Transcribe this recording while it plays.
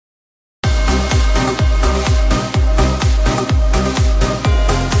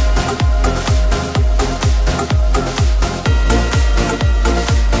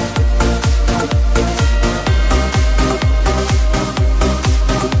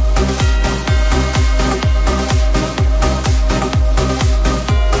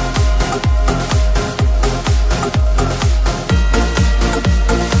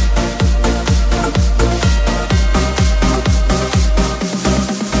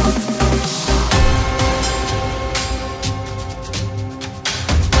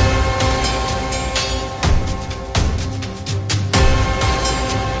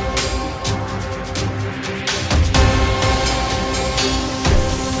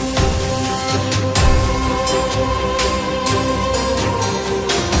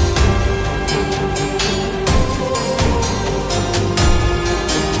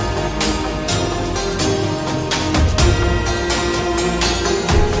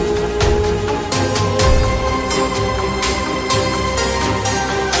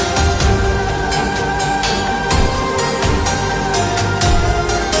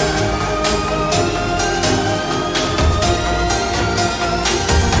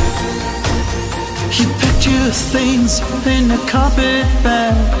You packed your things in a carpet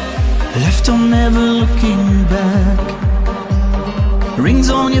bag, left on never looking back. Rings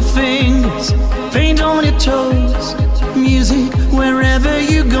on your fingers, paint on your toes, music wherever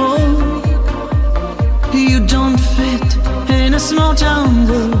you go. You don't fit in a small town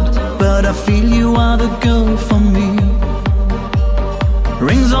world, but I feel you are the girl for me.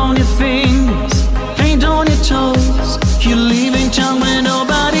 Rings on your fingers, paint on your toes, you're leaving town when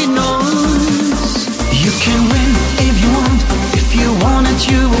nobody knows. You can win if you want, if you want it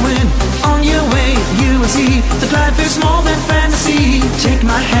you will win. On your way you will see that life is more than fantasy. Take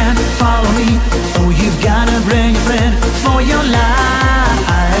my hand, follow me, oh you've gotta bring a friend for your life.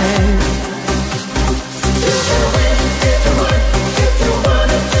 You can win if you want, if you want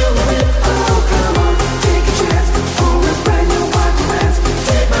it you will win. Oh come on, take a chance, oh a brand new white romance.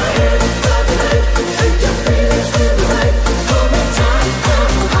 Take my hand, love the night, and your feelings will be right. Hold me tight,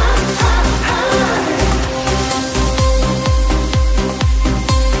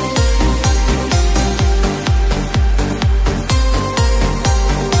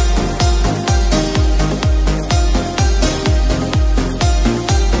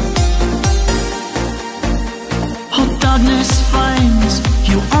 darkness finds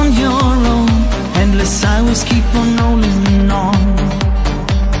you on your own. Endless highways keep on rolling on.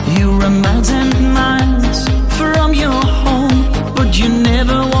 You're a mountain miles from your home, but you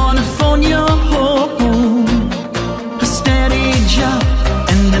never wanna phone your home. A steady job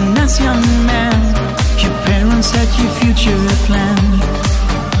and a nice young man, your parents had your future planned.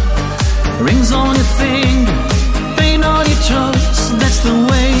 Rings on your finger, paint on your toes, that's the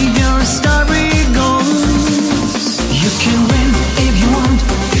way your story goes. You can win if you want,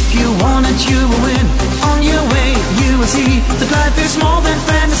 if you want it you will win. On your way you will see that life is more than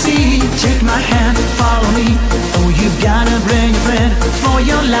fantasy. Take my hand, follow me, oh you've gotta bring a friend for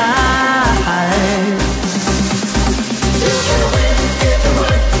your life. You can win if you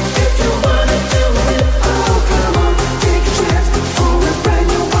want, if you want it you will win. Oh come on, take a chance, oh a brand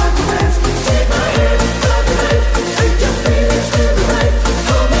new white romance. Take my hand, love the night, and your feelings will be right.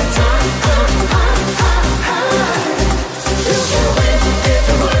 Hold me tight, you can win if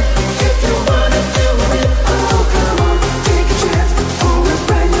you want, if you want it you will win. Oh come on, take a chance, oh a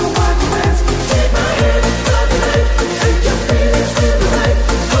brand new white romance. Take my hand, love the night, and your feelings will be right.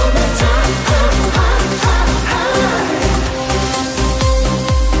 Hold me tight,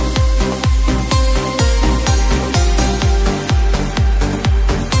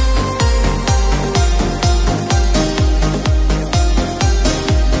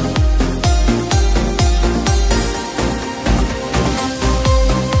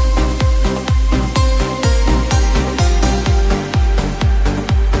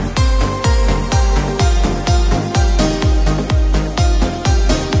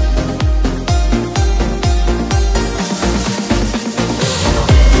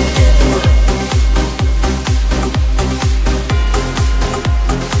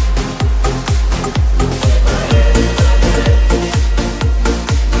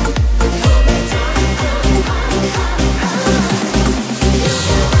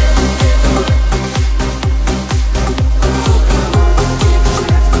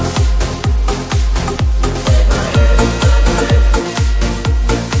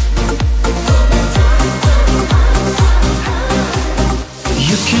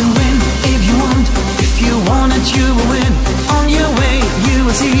 you can win if you want, if you want it you will win. On your way you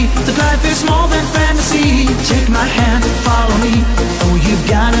will see that life is more than fantasy. Take my hand, follow me, oh you've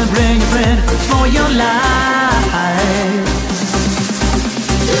gotta bring a friend for your life.